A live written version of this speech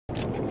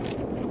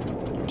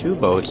Two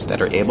boats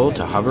that are able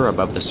to hover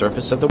above the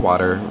surface of the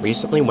water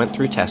recently went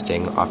through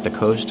testing off the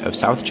coast of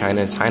South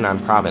China's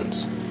Hainan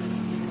province.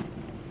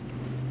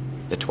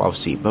 The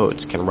 12-seat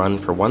boats can run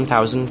for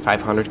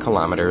 1,500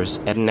 kilometers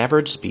at an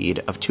average speed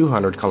of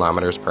 200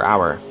 kilometers per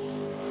hour.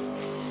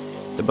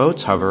 The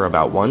boats hover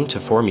about 1 to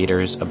 4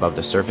 meters above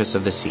the surface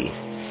of the sea.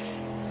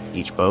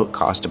 Each boat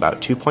cost about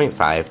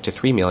 $2.5 to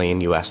 $3 million.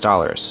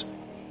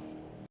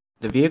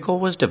 The vehicle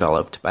was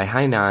developed by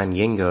Hainan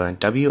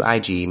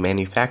DONGQIU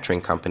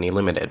Manufacturing Company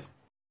Limited.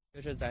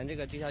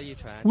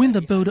 When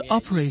the boat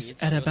operates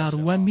at about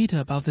 1 meter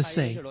above the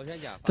sea,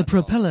 the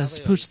propellers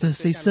push the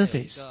sea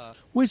surface,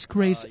 which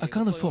creates a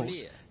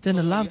counterforce that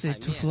allows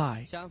it to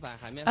fly.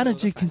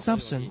 Energy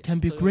consumption can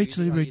be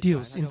greatly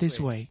reduced in this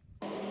way.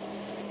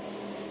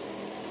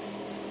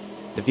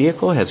 The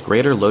vehicle has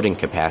greater loading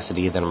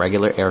capacity than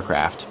regular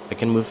aircraft, but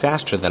can move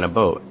faster than a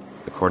boat,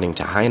 according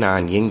to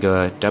Hainan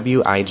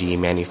DONGQIU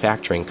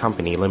Manufacturing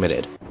Company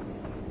Limited.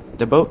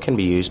 The boat can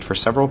be used for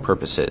several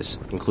purposes,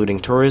 including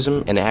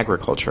tourism and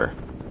agriculture.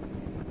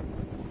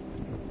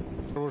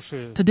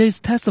 Today's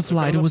test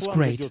flight was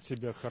great.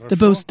 The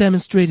boat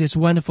demonstrated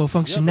wonderful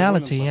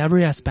functionality in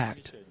every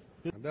aspect.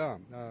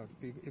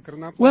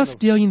 We're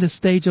still in the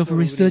stage of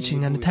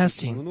researching and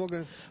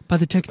testing, but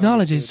the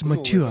technology is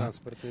mature,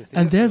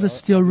 and there's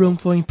still room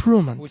for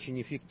improvement.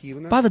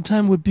 By the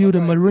time we build a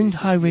marine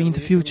highway in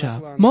the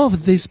future, more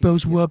of these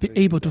boats will be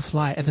able to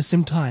fly at the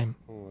same time.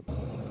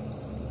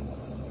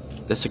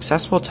 The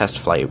successful test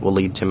flight will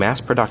lead to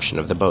mass production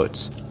of the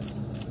boats.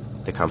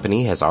 The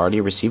company has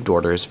already received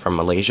orders from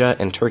Malaysia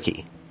and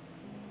Turkey.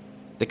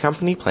 The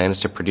company plans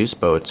to produce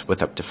boats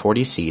with up to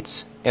 40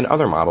 seats and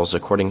other models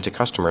according to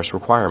customers'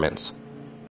 requirements.